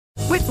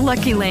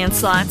Lucky Land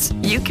Slots,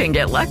 you can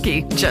get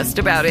lucky just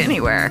about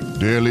anywhere.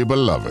 Dearly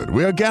beloved,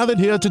 we are gathered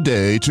here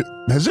today to...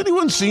 Has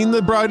anyone seen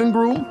the bride and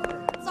groom?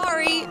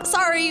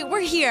 Sorry, we're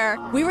here.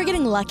 We were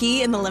getting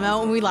lucky in the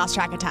limo and we lost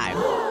track of time.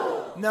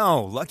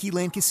 No, Lucky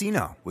Land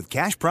Casino, with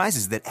cash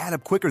prizes that add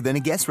up quicker than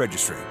a guest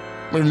registry.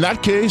 In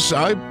that case,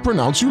 I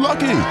pronounce you lucky.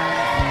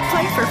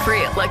 Play for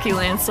free at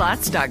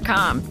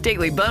LuckyLandSlots.com.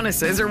 Daily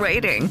bonuses are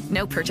waiting.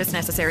 No purchase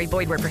necessary.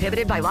 Void where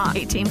prohibited by law.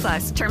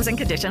 18+. Terms and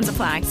conditions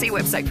apply. See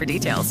website for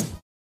details.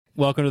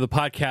 Welcome to the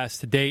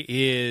podcast. Today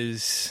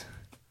is...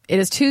 It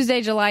is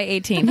Tuesday, July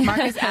 18th.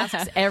 Marcus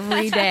asks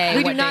every day.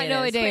 We do not know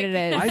what date it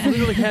is. I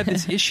literally had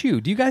this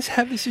issue. Do you guys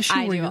have this issue?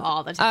 I do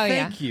all the time. Oh,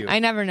 yeah. Thank you. I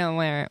never know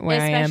where I am,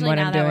 Especially what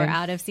now I'm that doing. we're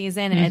out of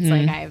season, it's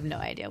like I have no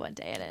idea what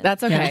day it is.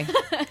 That's okay.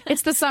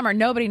 It's the summer.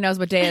 Nobody knows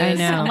what day it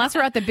is I know. unless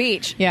we're at the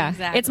beach. Yeah.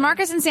 Exactly. It's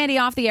Marcus and Sandy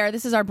off the air.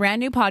 This is our brand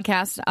new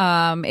podcast.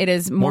 It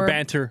is More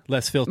banter,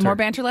 less filter. More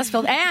banter, less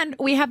filter. And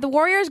we have the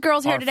Warriors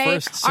girls here Our today.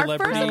 first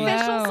celebrity. Our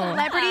first official Hello.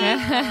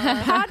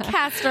 celebrity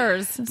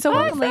podcasters. So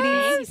welcome,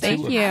 ladies.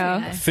 Thank you.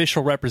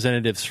 Official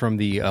representatives from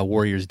the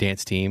Warriors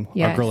dance team. Our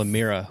Yes. girl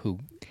Amira, who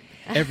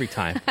every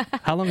time.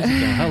 How long has it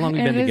been? How long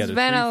have we been It together? has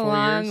been 3, a 4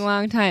 long, years?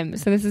 long time.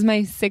 So this is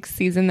my 6th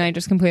season that I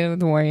just completed with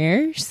the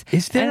Warriors.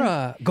 Is there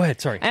a... Go ahead,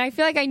 sorry. And I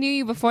feel like I knew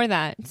you before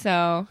that.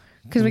 So,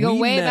 because we go We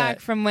way met- back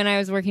from when I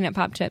was working at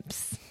Pop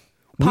Chips.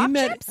 We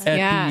met chips? at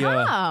Yeah.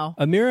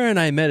 the... Amira and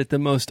I met at the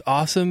most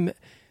awesome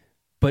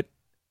but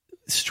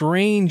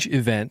strange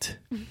event.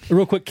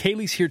 Real quick,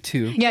 Kaylee's here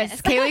too.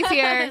 Yes, Kaylee's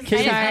here.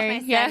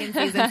 Sorry. Second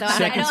season, so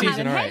Second I don't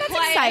season, have all right.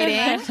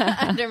 That's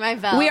exciting. Under my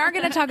belt. We are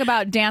going to talk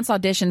about dance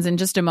auditions in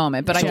just a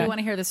moment, but I do want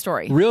to hear the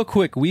story. Real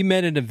quick, we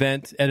met at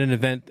an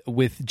event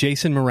with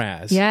Jason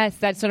Mraz. Yes,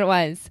 that's what it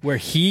was. Where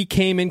he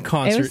came in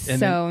concert. It was and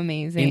so then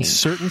amazing. In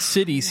certain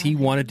cities, he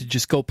wanted to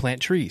just go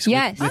plant trees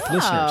Yes. with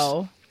listeners.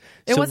 Oh.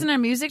 It So- wasn't a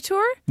music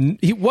tour?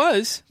 He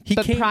was. He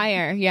But came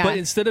prior, yeah. But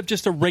instead of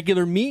just a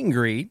regular meet and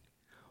greet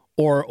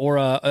or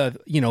a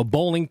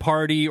bowling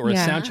party or a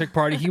Yeah. sound check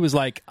party, he was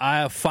like,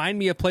 find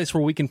me a place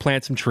where we can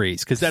plant some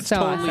trees, because that's So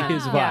totally awesome.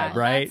 his vibe, Yeah.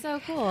 right?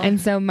 That's so cool. And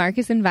so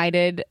Marcus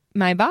invited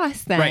my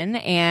boss then,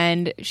 Right.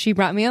 and she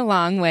brought me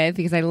along with,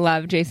 because I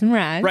love Jason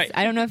Mraz. Right.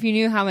 I don't know if you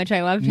knew how much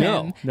I loved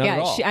No, him. not yeah, at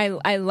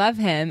all. I love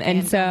him.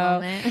 And Fangirl so,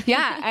 moment.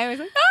 yeah, I was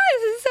like, oh,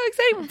 this is so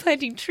exciting. We're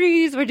planting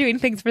trees. We're doing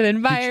things for the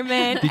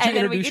environment. Did you And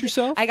then introduce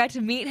yourself? I got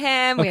to meet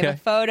him. We have Okay. a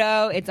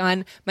photo. It's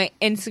on my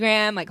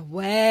Instagram, like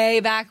way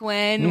back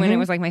when it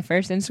was like my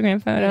first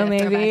Instagram photo,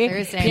 maybe. Throwback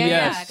Thursday.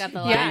 Yes. Yeah, I got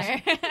the Yeah.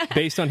 letter.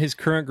 Based on his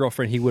current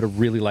girlfriend, he would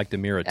have really liked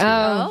Amira too.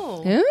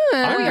 Oh. Ooh.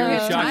 I'm you're really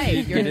his shocked type. he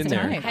didn't You're get his in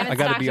there. type. I haven't I got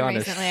to stalked be him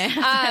honest. recently.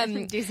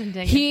 Do some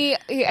digging.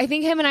 I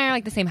think him and I are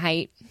like the same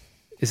height.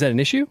 Is that an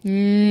issue?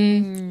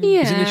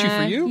 Yeah. Is it an issue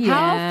for you?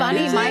 How Yeah.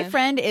 funny. My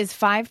friend is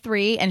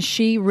 5'3", and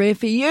she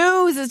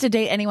refuses to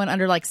date anyone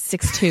under like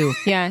 6'2".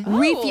 Yeah.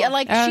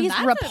 She's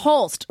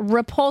repulsed.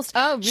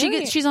 Oh,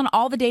 really? She's on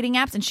all the dating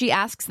apps, and she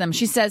asks them.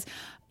 She says,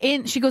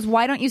 she goes,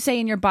 "Why don't you say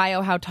in your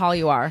bio how tall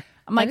you are?"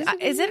 I'm like,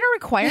 is it a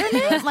requirement?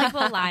 Like,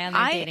 People lie on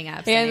their dating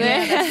apps. Yeah,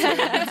 anyway.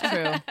 that's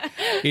true.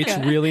 It's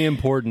really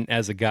important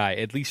as a guy,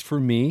 at least for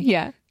me,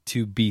 Yeah.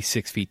 to be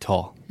 6 feet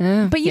tall.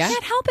 But you Yeah.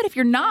 can't help it if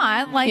you're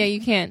not. Like, Yeah,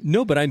 you can't.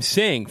 No, but I'm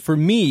saying for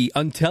me,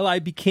 until I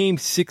became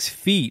 6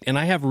 feet, and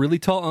I have really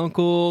tall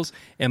uncles,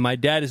 and my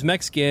dad is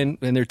Mexican,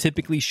 and they're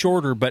typically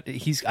shorter, but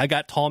I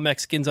got tall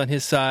Mexicans on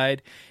his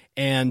side,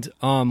 and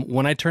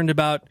when I turned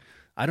about,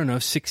 I don't know,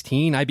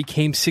 16, I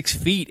became 6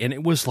 feet, and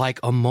it was like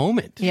a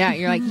moment. Yeah,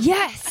 you're like,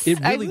 yes, It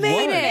really I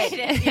made was.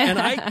 it. And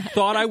I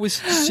thought I was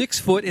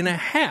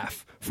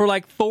 6'1.5" for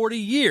like 40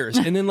 years.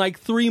 And then like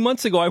 3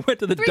 months ago, I went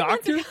to the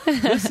doctor.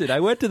 Listen,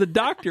 I went to the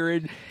doctor,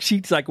 and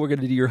she's like, we're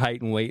going to do your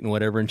height and weight and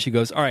whatever. And she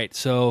goes, all right,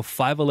 so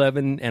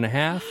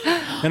 5'11.5".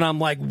 And I'm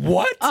like,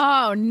 what?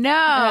 oh no.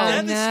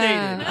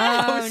 Devastated.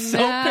 I was so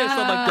pissed.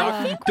 I'm like,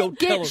 doctor, you don't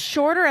tell Get him.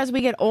 shorter as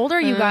we get older,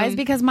 you guys,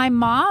 because my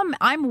mom,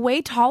 I'm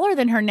way taller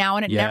than her now,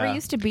 and it Yeah. never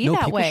used to be No,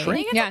 that people way. I shrink.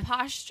 think it's Yeah. a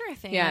posture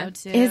thing, Yeah. though,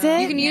 too. Is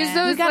it? You can use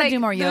those. We gotta like, do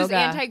more those yoga.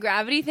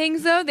 anti-gravity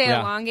things, though. They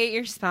Yeah. elongate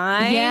your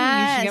spine. You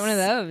Yes. should get one of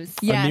those.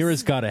 Yes.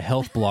 Amira's got a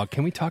health blog.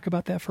 Can we talk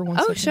about that for one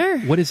second? sure.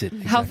 What is it?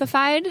 exactly?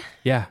 Healthified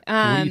Yeah.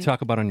 What do you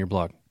talk about on your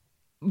blog?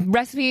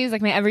 recipes,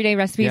 like my everyday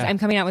recipes. Yeah. I'm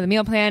coming out with a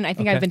meal plan. I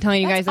think Okay. I've been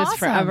telling you guys That's this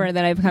forever awesome.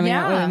 that I'm coming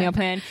out with Yeah. a meal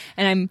plan,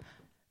 and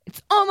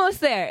it's almost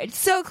there. It's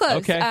so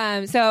close.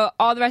 Okay. So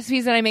all the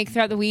recipes that I make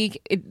throughout the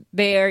week,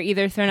 they are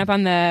either thrown up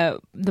on the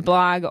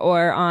blog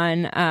or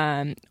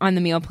on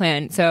the meal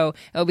plan. So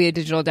it'll be a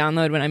digital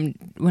download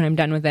when I'm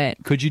done with it.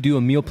 Could you do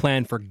a meal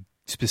plan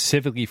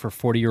specifically for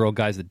 40-year-old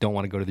guys that don't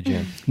want to go to the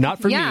gym? Not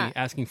for Yeah. me,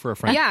 asking for a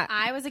friend. Yeah.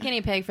 I was a guinea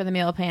pig for the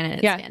meal plan, and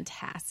it's Yeah.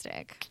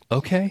 fantastic.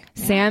 Okay.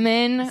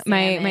 Salmon.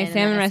 My Salmon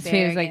salmon and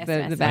recipe is like the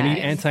asparagus best. I need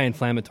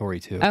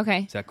anti-inflammatory too. Okay.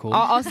 Is that cool?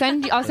 I'll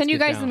send you get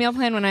guys down. the meal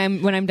plan when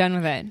I'm done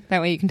with it.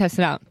 That way you can test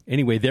it out.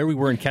 Anyway, there we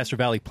were in Castro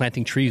Valley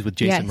planting trees with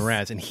Jason Yes.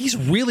 Mraz, and he's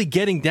really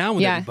getting down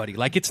with Yeah. everybody.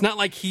 Like, it's not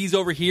like he's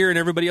over here and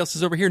everybody else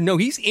is over here. No,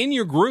 he's in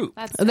your group.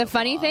 That's The so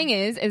funny cool. thing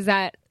is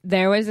that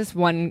there was this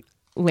one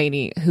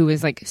lady who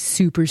was like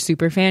super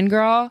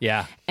fangirl.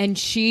 Yeah. And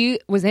she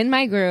was in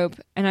my group,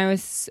 and I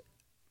was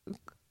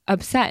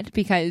upset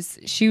because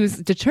she was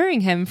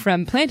deterring him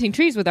from planting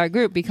trees with our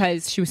group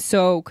because she was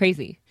so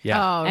crazy. Yeah.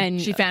 Oh, And-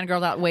 and she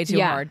fangirled out way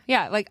too hard.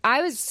 Yeah, like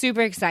I was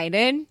super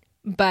excited,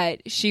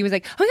 but she was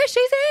like, "Oh my gosh,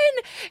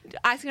 Jason!"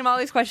 asking him all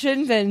these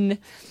questions, and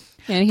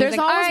he was There's like,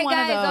 always "All right, one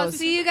of guys, I'll those."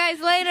 see you guys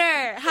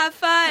later. Have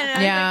fun." And I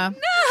was Yeah. like,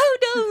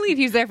 no, don't leave.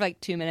 He was there for like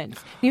 2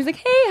 minutes. He was like,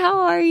 "Hey,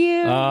 how are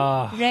you?"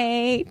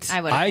 Great.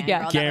 I would I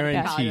have probably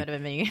guarantee would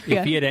have been me.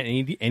 if he had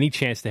any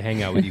chance to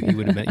hang out with you, he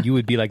would have been, you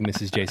would be like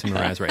Mrs. Jason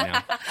Mraz right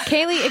now.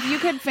 Kaylee, if you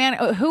could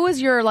who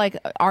is your like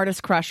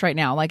artist crush right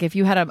now? Like if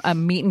you had a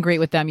meet and greet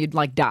with them, you'd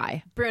like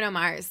die. Bruno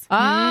Mars.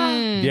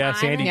 Yeah,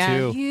 Sandy I'm a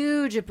too.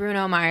 huge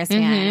Bruno Mars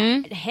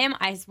fan.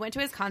 I went to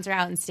his concert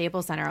out in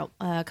Staples Center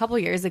a couple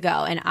years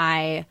ago, and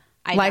I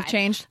Life died.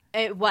 changed?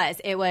 It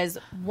was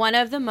one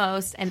of the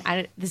most, and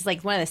this is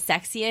like one of the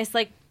sexiest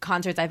like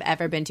concerts I've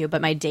ever been to.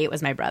 But my date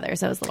was my brother,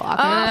 so it was a little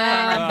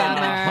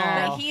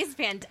awkward. But he's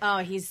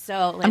he's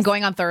so. I'm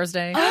going on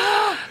Thursday. Ooh.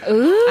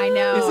 I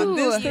know. Isn't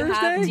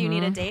this Do you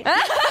need a date?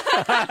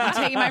 I'm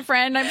taking my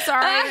friend. I'm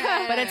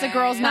sorry, but it's a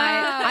girls'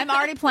 night. I'm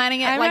already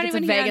planning it I'm like not it's a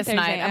even here on Vegas Thursday.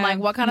 night. I'm like,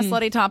 what kind of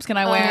slutty tops can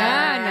I wear?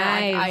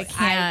 nice. I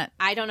can't.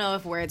 I don't know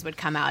if words would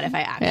come out if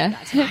I actually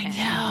got to know him.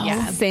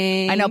 Yeah.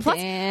 Sing, I know. Plus,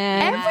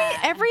 dance.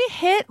 every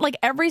hit, like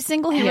every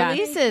single he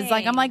releases,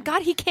 like I'm like,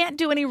 God, he can't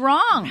do any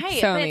wrong.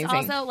 Right, So but amazing. it's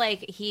also like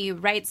he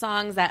writes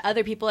songs that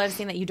other people have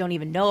seen that you don't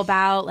even know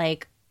about.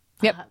 Like,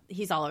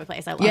 he's all over the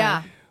place. I love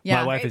Yeah, him. yeah.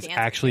 My wife is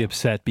actually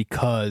upset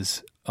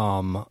because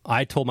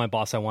I told my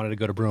boss I wanted to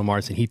go to Bruno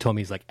Mars, and he told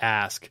me, he's like,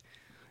 ask.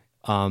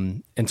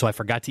 And so I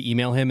forgot to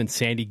email him, and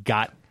Sandy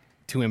got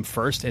to him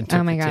first and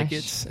took my the gosh.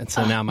 tickets. And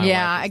so now my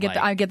Yeah, wife is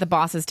I get the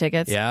boss's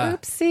tickets. Yeah.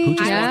 Oopsie. Who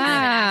just I was on an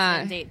Yeah.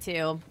 accident date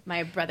too.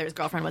 My brother's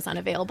girlfriend was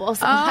unavailable,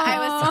 so I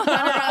was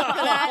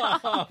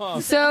runner-up for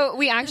that. So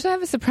we actually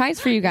have a surprise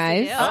for you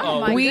guys.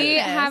 Oh, my we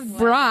goodness. have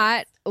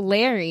brought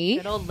Larry.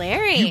 Good old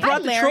Larry.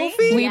 brought the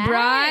trophy? We Yes,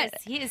 brought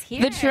he is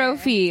here. the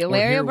trophy,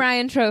 Larry here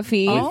O'Brien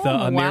trophy. with Oh,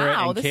 Amira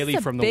wow, and this is Kaylee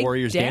a from the big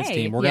Warriors dance day.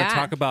 team. We're going to Yeah.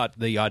 talk about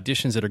the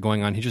auditions that are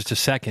going on in just a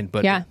second,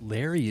 but Yeah.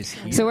 Larry is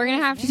here. So we're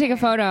gonna have to take a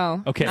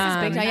photo. Okay.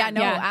 Big time. Yeah,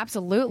 no,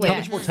 absolutely. How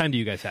much more time do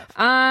you guys have?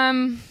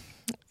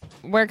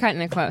 We're cutting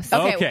it close.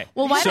 Okay.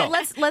 Well, why So-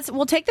 not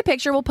we'll take the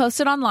picture, we'll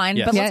post it online,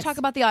 Yes. but let's Yes. talk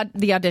about the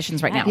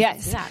auditions right now.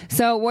 Yes.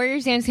 So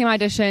Warriors Dance Team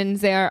auditions,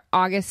 they are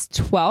August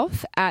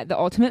 12th at the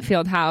Ultimate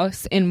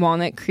Fieldhouse in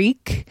Walnut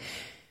Creek.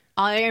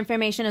 All your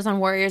information is on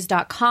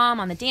warriors.com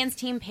on the dance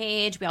team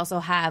page. We also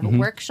have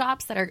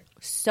workshops that are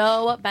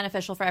so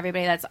beneficial for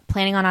everybody that's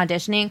planning on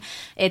auditioning.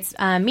 It's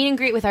meet and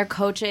greet with our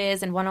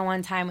coaches and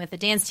one-on-one time with the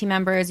dance team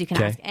members. You can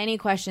Okay. ask any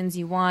questions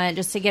you want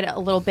just to get a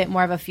little bit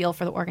more of a feel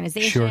for the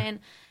organization. Sure.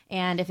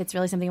 And if it's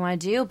really something you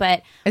want to do,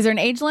 but Is there an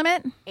age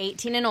limit?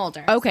 18 and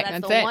older. Okay, so that's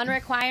that's the it. one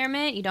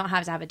requirement. You don't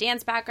have to have a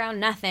dance background,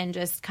 nothing.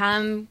 Just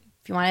come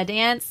if you want to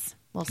dance.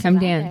 We'll see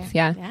Come you out dance,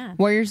 there. yeah.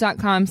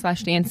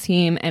 Warriors.com/dance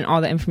team, and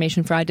all the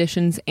information for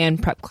auditions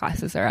and prep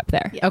classes are up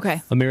there.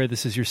 Okay. Amira,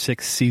 this is your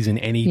 6th season.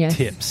 Any Yes.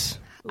 tips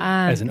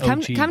as an Come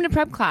OG? to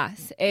prep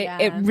class. It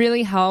Yeah.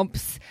 really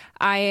helps.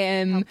 I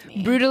am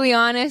brutally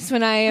honest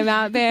when I am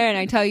out there, and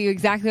I tell you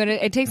exactly what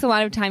it takes. A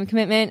lot of time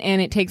commitment,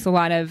 and it takes a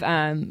lot of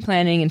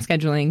planning and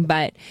scheduling.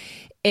 But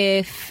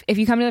if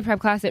you come to the prep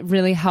class, it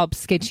really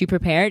helps get you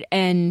prepared.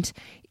 And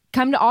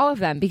come to all of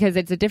them because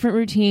it's a different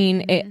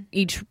routine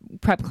each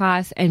prep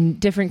class and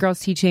different girls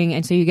teaching,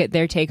 and so you get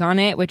their take on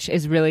it, which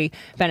is really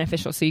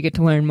beneficial. So you get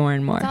to learn more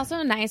and more. It's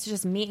also nice to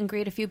just meet and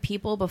greet a few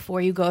people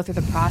before you go through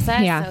the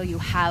process, Yeah. so you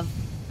have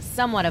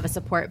somewhat of a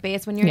support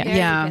base when you're Yeah. there.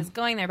 Yeah. Because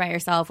going there by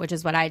yourself, which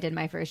is what I did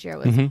my first year,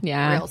 was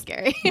Yeah. real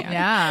scary.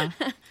 Yeah.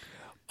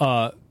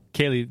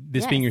 Kaylee,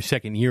 this being your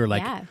second year,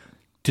 like, Yeah.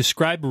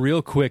 describe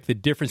real quick the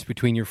difference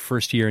between your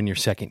first year and your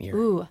second year.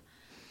 Ooh.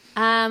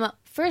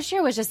 First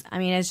year was just,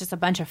 it's just a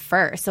bunch of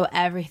firsts. So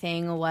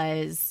everything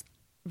was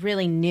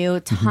really new,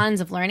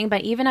 tons of learning.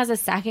 But even as a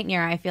second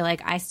year, I feel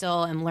like I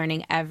still am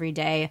learning every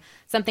day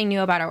something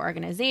new about our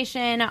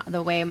organization,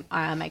 the way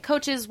my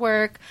coaches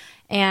work.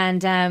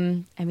 And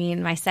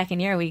my second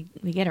year, we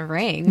get a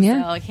ring.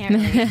 Yeah. So I can't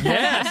really.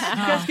 Yes. You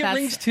guys get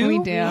rings too? We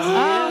do.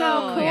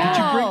 Oh, cool. Did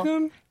you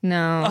bring them?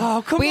 No.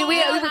 Oh, come we,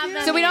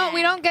 on.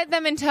 we don't get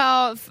them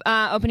until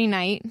opening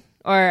night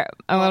or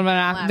a little bit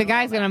after. The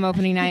guys get them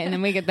opening night, and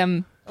then we get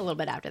them A little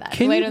bit after that.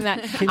 later than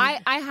that.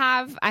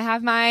 I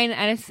have mine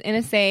in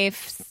a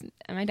safe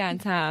at my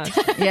dad's house.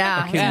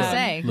 Yeah. I was going to look,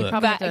 say, you look.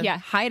 probably have But, to yeah.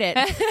 hide it.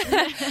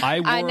 I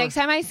wore, Next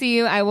time I see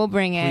you, I will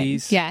bring it.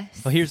 please.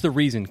 Yes. Well, here's the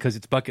reason, because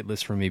it's bucket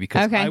list for me.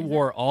 Because Okay. I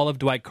wore all of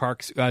Dwight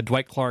Clark's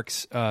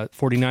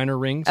 49er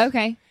rings.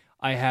 Okay.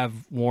 I have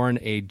worn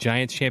a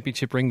Giants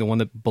championship ring, the one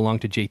that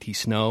belonged to JT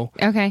Snow.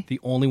 Okay. The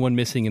only one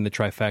missing in the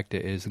trifecta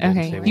is the Golden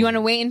Okay. State You want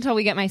to Warriors. wait until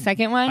we get my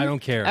second one? I don't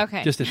care.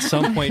 Okay. Just at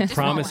some point,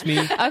 promise me.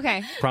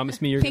 Okay.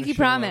 Promise me you're Pinky gonna show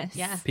promise. up.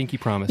 Yeah. Pinky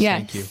promise. Yes.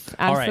 Thank you.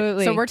 All right.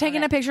 Absolutely. So we're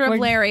taking a picture of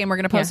Larry, and we're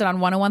going to post it on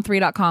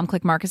 1013.com.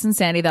 Click Marcus and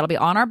Sandy. That'll be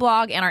on our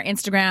blog and our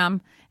Instagram.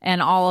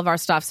 and all of our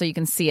stuff so you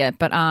can see it.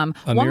 But one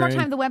more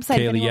time, the website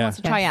if anyone wants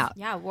to try out.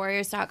 Yeah,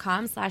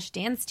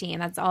 warriors.com/dance team.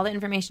 That's all the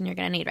information you're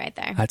going to need right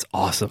there. That's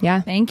awesome.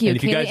 Yeah. Thank you, And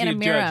if you Kaylee guys and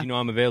need a Amira. judge, you know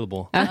I'm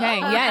available. Okay.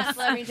 Yes.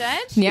 Let me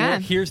judge. Yeah. Well,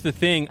 here's the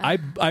thing.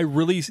 I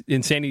really,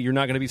 and Sandy, you're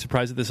not going to be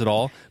surprised at this at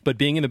all, but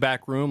being in the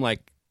back room,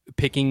 like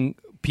picking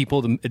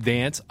people to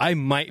advance, I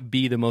might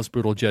be the most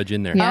brutal judge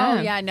in there. Yeah.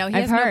 Oh, yeah, no, he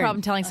I've has no heard.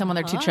 problem telling someone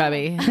they're too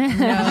chubby.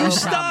 No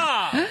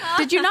Stop!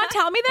 Did you not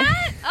tell me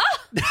that?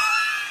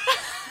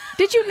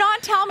 Did you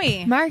not tell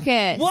me? Marcus.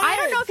 I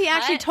don't know if he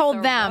actually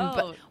told them,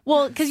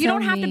 but because you So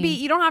don't have to be, mean.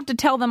 you don't have to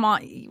tell them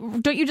on.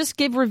 Don't you just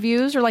give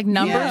reviews or like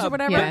numbers or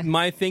whatever? Yeah. But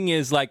my thing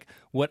is like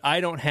what I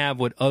don't have,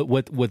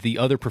 what the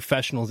other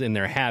professionals in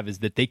there have is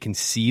that they can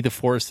see the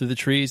forest through the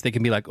trees. They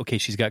can be like, okay,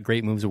 she's got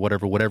great moves or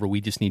whatever.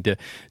 We just need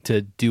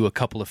to do a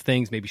couple of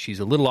things. Maybe she's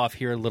a little off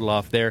here, a little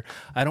off there.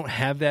 I don't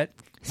have that.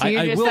 So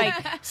you're just like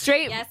Yes,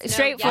 no,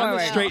 straightforward. yes,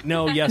 no. Straight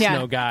no, yes, Yeah.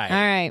 no guy.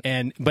 All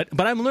right.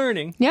 But I'm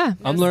learning. Yeah.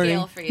 I'm learning.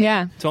 Scale for you.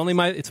 Yeah.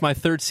 It's my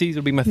third season.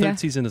 It'll be my third Yeah.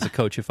 season as a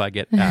coach if I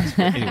get asked.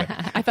 But anyway,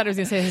 I thought he was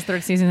going to say his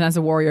third season as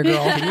a warrior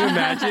girl. can you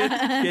imagine?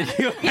 Can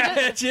you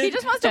imagine? He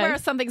just wants to wear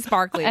something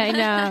sparkly. I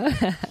know.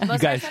 Most of our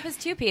guys- stuff is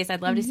two-piece.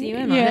 I'd love to see you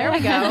in one. Yeah. There we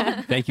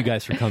go. Thank you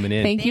guys for coming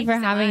in. Thank you for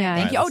Thanks so having much. us.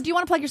 Thank you. Oh, do you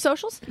want to plug your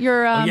socials?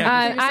 Your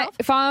yeah. yourself?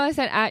 Follow us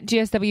at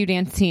GSW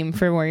Dance Team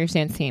for Warriors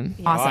Dance Team.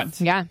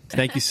 Awesome. Yeah.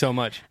 Thank you so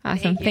much.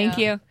 Awesome. Thank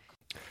you.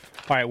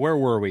 All right, where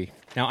were we?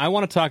 Now, I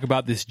want to talk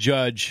about this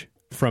judge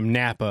from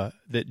Napa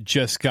that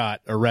just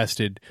got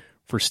arrested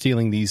for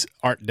stealing these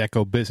Art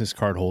Deco business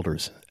card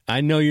holders.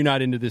 I know you're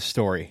not into this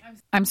story.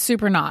 I'm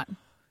super not.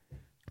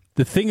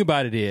 The thing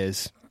about it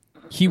is,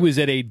 he was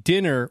at a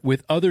dinner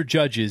with other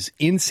judges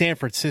in San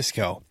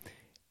Francisco,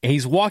 and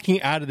he's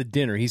walking out of the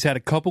dinner. He's had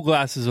a couple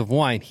glasses of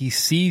wine. He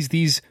sees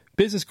these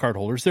business card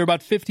holders. They're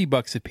about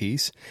 $50 a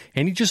piece,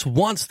 and he just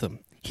wants them.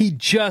 He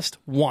just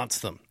wants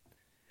them.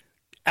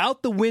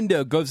 Out the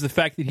window goes the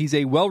fact that he's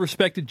a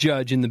well-respected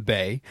judge in the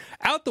Bay.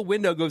 Out the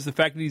window goes the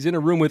fact that he's in a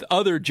room with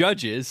other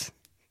judges.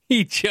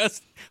 He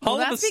just, all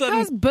of a That's sudden,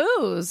 because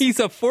booze. he's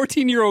a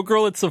 14-year-old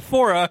girl at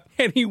Sephora,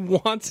 and he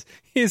wants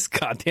his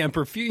goddamn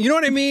perfume. You know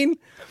what I mean?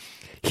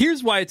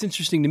 Here's why it's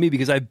interesting to me,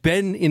 because I've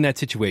been in that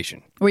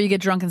situation. Where you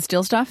get drunk and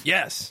steal stuff?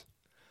 Yes.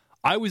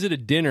 I was at a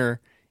dinner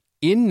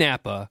in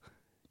Napa.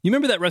 You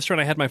remember that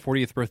restaurant I had my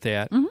 40th birthday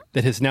at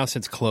that has now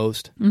since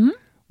closed? Mm-hmm.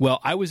 Well,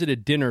 I was at a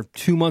dinner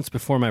 2 months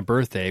before my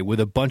birthday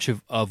with a bunch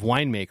of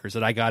winemakers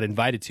that I got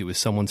invited to as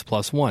someone's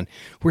plus one.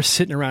 We're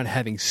sitting around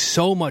having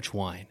so much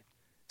wine.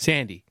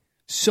 Sandy,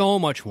 so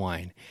much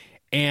wine.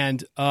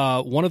 And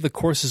one of the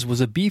courses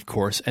was a beef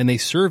course, and they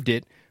served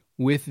it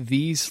with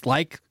these,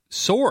 like,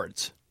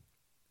 swords,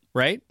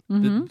 right?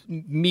 The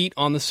meat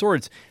on the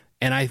swords.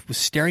 And I was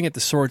staring at the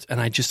swords, and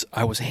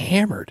I was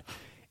hammered.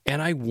 And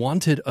I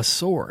wanted a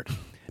sword.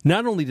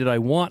 Not only did I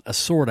want a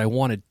sword, I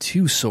wanted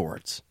two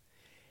swords.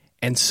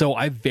 And so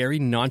I very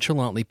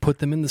nonchalantly put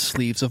them in the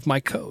sleeves of my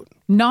coat.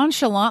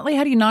 Nonchalantly?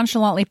 How do you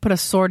nonchalantly put a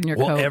sword in your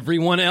Well, coat?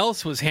 everyone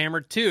else was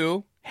hammered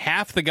too.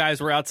 Half the guys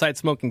were outside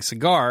smoking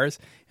cigars.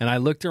 And I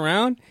looked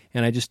around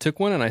and I just took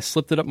one and I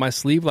slipped it up my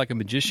sleeve like a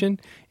magician.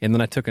 And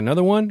then I took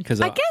another one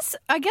because I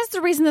guess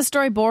the reason this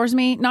story bores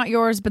me, not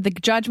yours, but the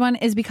judge one,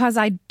 is because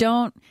I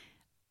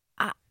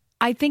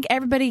think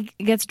everybody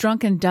gets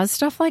drunk and does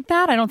stuff like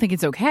that. I don't think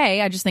it's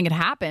okay. I just think it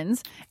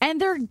happens. And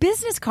they're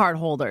business card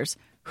holders.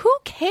 Who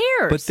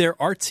cares? But they're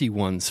artsy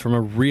ones from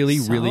a really,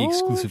 really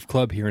exclusive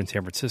club here in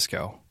San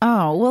Francisco.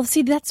 Oh, well,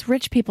 see, that's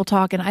rich people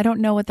talking. I don't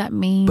know what that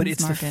means. But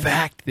it's Marcus. the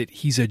fact that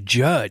he's a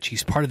judge.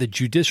 He's part of the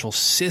judicial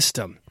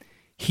system.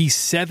 He's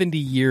 70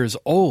 years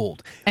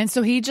old. And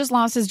so he just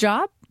lost his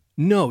job?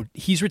 No,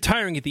 he's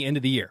retiring at the end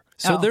of the year.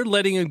 So they're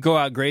letting him go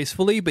out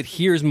gracefully, but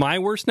here's my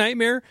worst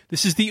nightmare.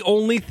 This is the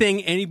only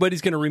thing anybody's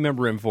going to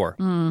remember him for.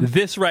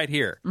 This right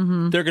here.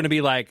 They're going to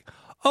be like,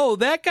 oh,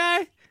 that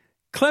guy?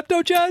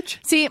 Klepto judge?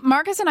 See,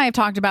 Marcus and I have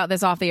talked about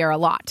this off the air a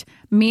lot.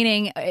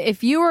 Meaning,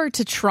 if you were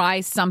to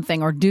try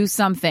something or do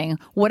something,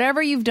 whatever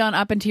you've done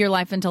up into your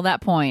life until that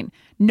point,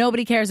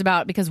 nobody cares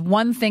about because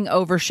one thing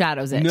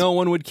overshadows it. No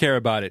one would care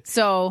about it.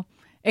 So,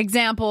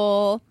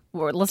 example,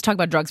 let's talk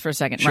about drugs for a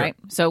second, Sure. right?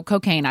 So,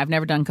 cocaine. I've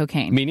never done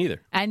cocaine. Me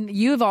neither. And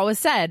you've always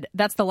said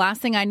that's the last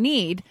thing I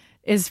need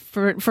is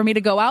for me to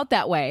go out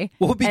that way.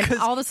 Well, because and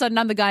all of a sudden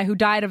I'm the guy who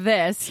died of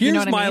this. Here's you know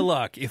what my I mean?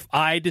 luck. If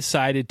I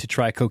decided to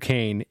try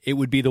cocaine, it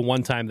would be the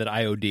one time that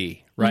I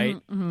OD, right?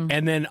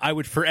 And then I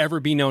would forever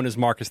be known as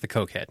Marcus the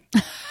Cokehead.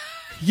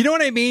 You know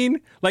what I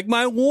mean? Like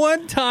my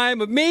one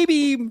time,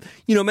 maybe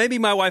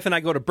my wife and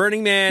I go to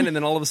Burning Man, and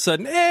then all of a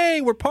sudden,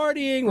 hey, we're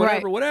partying,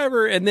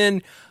 whatever. And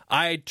then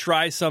I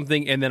try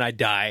something, and then I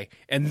die.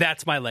 And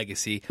that's my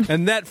legacy.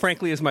 And that,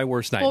 frankly, is my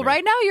worst nightmare. Well,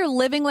 right now your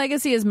living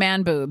legacy is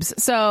man boobs.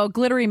 So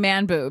glittery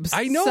man boobs.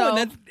 I know, So,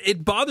 and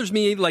it bothers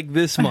me like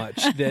this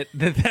much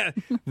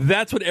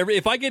that's what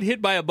if I get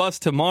hit by a bus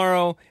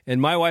tomorrow and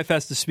my wife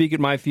has to speak at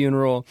my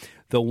funeral,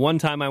 the one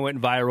time I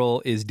went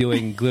viral is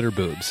doing glitter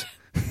boobs.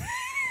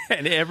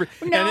 and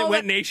it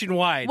went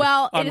nationwide.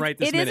 Well,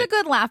 it is a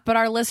good laugh, but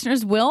our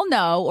listeners will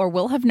know or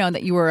will have known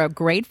that you were a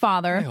great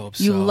father. I hope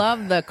so. You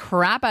love the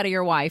crap out of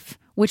your wife,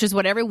 which is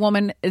what every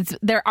woman is.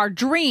 Our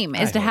dream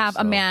is to have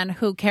a man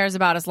who cares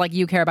about us like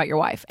you care about your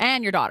wife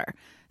and your daughter.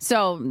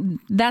 So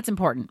that's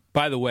important.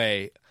 By the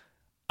way,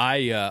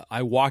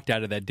 I walked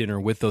out of that dinner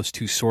with those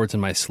two swords in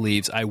my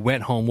sleeves. I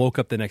went home, woke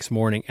up the next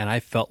morning, and I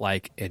felt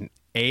like an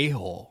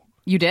a-hole.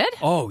 You did?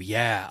 Oh,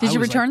 yeah. Did you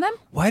return them?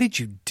 Why did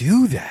you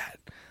do that?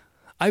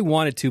 I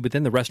wanted to, but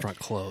then the restaurant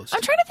closed.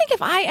 I'm trying to think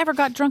if I ever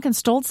got drunk and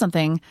stole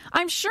something.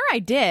 I'm sure I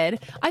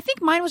did. I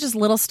think mine was just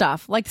little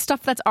stuff, like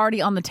stuff that's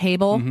already on the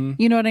table. Mm-hmm.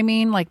 You know what I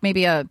mean? Like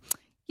maybe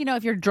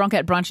if you're drunk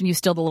at brunch and you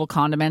steal the little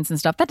condiments and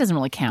stuff, that doesn't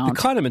really count.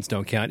 The condiments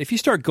don't count. If you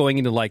start going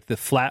into like the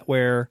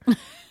flatware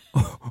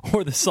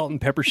or the salt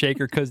and pepper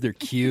shaker because they're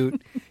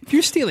cute, if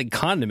you're stealing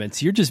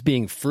condiments, you're just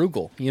being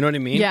frugal. You know what I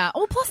mean? Yeah.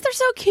 Oh, plus they're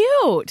so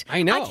cute.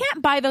 I know. I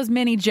can't buy those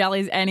mini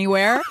jellies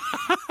anywhere.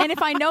 And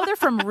if I know they're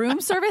from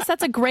room service,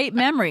 that's a great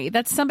memory.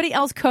 That's somebody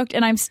else cooked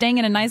and I'm staying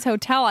in a nice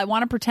hotel. I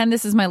want to pretend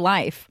this is my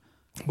life.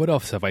 What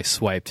else have I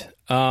swiped?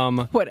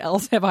 What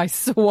else have I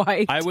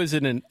swiped? I was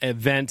in an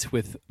event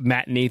with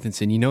Matt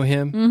Nathanson. You know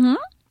him? Mm-hmm.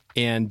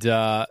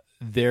 And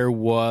there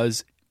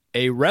was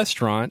a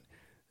restaurant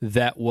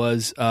that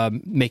was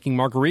making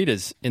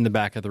margaritas in the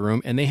back of the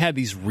room. And they had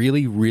these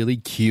really, really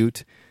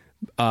cute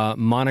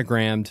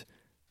monogrammed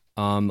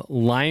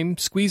lime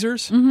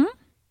squeezers. Mm-hmm.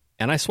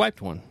 And I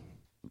swiped one.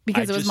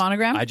 Because it was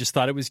monogrammed? I just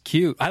thought it was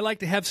cute. I like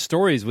to have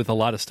stories with a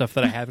lot of stuff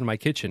that I have in my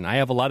kitchen. I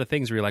have a lot of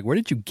things where you're like, where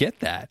did you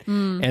get that?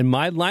 And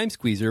my lime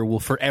squeezer will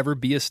forever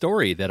be a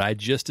story that I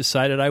just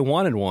decided I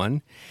wanted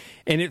one.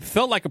 And it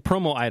felt like a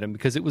promo item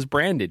because it was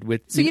branded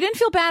with... So you didn't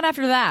feel bad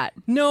after that?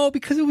 No,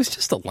 because it was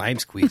just a lime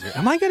squeezer.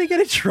 Am I going to get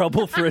in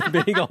trouble for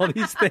admitting all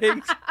these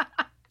things?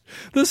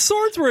 The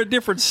swords were a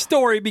different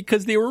story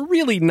because they were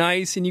really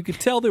nice and you could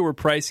tell they were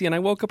pricey. And I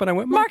woke up and I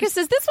went, Marcus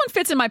says, this one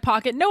fits in my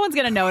pocket. No one's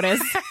going to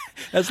notice.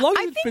 As long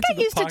as it fits in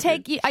the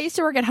pocket. I used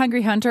to work at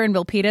Hungry Hunter in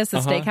Milpitas, the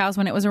steakhouse,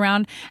 when it was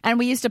around. And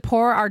we used to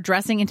pour our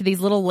dressing into these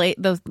little,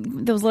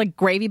 those like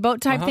gravy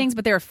boat type things,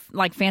 but they were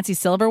like fancy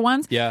silver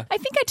ones. Yeah. I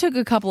think I took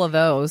a couple of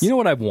those. You know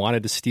what I've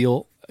wanted to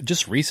steal?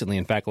 Just recently,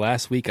 in fact,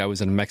 last week I was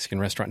in a Mexican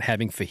restaurant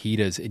having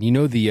fajitas, and you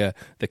know the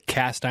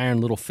cast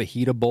iron little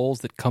fajita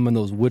bowls that come in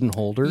those wooden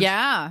holders?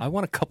 Yeah. I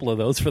want a couple of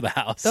those for the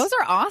house. Those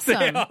are awesome.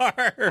 They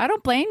are. I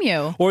don't blame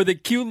you. Or the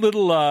cute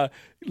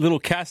little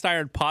cast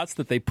iron pots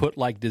that they put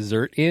like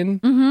dessert in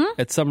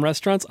at some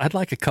restaurants. I'd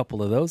like a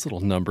couple of those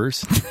little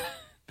numbers.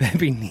 That'd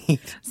be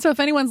neat. So if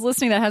anyone's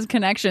listening that has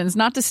connections,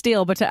 not to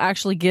steal, but to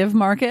actually give,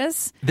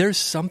 Marcus. There's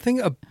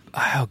something...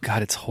 Oh,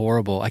 God, it's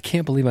horrible. I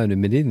can't believe I'm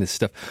admitting this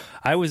stuff.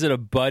 I was at a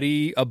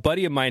buddy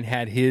of mine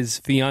had his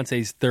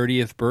fiance's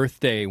 30th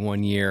birthday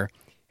one year,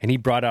 and he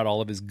brought out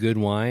all of his good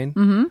wine.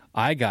 Mm-hmm.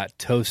 I got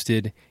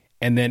toasted,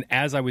 and then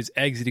as I was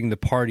exiting the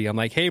party, I'm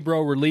like, hey,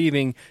 bro, we're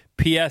leaving.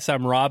 P.S.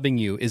 I'm robbing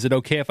you. Is it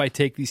okay if I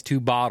take these 2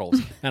 bottles?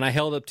 And I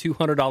held up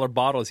 $200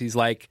 bottles. He's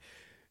like,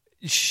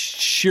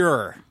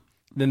 sure.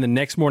 Then the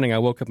next morning, I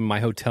woke up in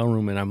my hotel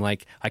room, and I'm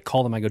like, I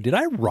called him. I go, did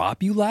I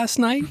rob you last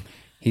night?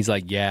 He's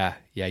like, yeah,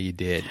 you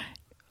did.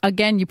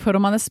 Again, you put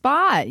him on the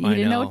spot. You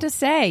didn't know what to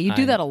say. You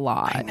do that a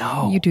lot. I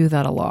know. You do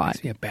that a lot.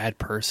 Makes me a bad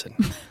person.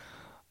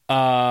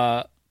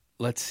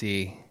 Let's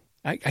see.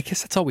 I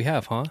guess that's all we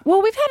have, huh?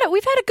 Well, we've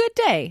had a good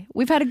day.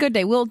 We've had a good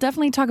day. We'll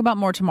definitely talk about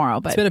more tomorrow.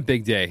 But it's been a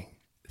big day.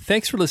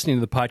 Thanks for listening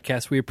to the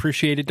podcast. We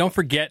appreciate it. Don't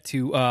forget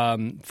to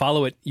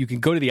follow it. You can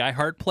go to the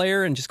iHeart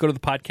player and just go to the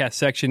podcast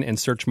section and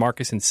search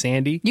Marcus and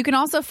Sandy. You can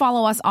also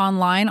follow us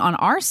online on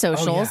our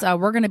socials.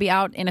 We're going to be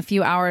out in a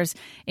few hours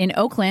in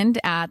Oakland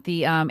at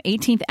the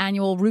 18th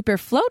annual Root Beer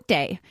Float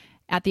Day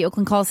at the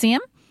Oakland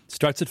Coliseum.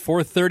 Starts at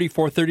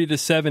 4:30 to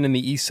 7 in the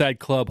East Side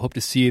Club. Hope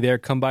to see you there.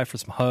 Come by for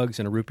some hugs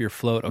and a root beer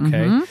float,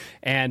 okay? Mm-hmm.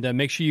 And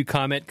make sure you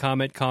comment on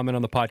the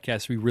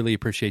podcast. We really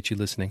appreciate you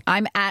listening.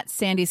 I'm at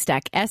Sandy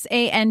Steck,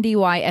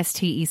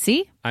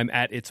 SandyStec. I'm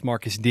at It's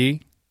Marcus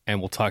D. And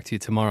we'll talk to you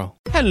tomorrow.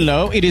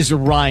 Hello, it is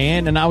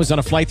Ryan, and I was on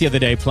a flight the other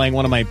day playing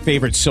one of my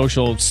favorite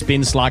social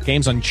spin slot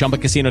games on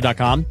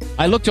ChumbaCasino.com.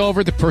 I looked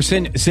over at the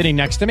person sitting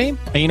next to me,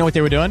 and you know what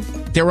they were doing?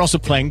 They were also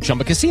playing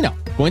Chumba Casino.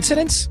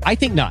 Coincidence? I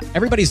think not.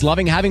 Everybody's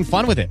loving having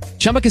fun with it.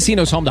 Chumba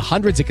Casino is home to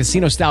hundreds of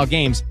casino-style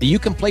games that you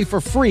can play for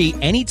free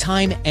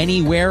anytime,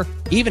 anywhere,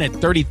 even at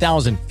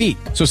 30,000 feet.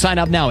 So sign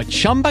up now at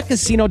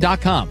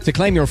ChumbaCasino.com to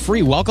claim your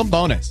free welcome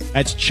bonus.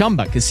 That's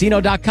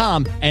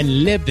ChumbaCasino.com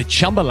and live the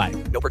Chumba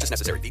life. No purchase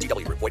necessary.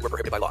 VGW. Void where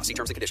prohibited by law. See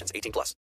terms and conditions. 18+.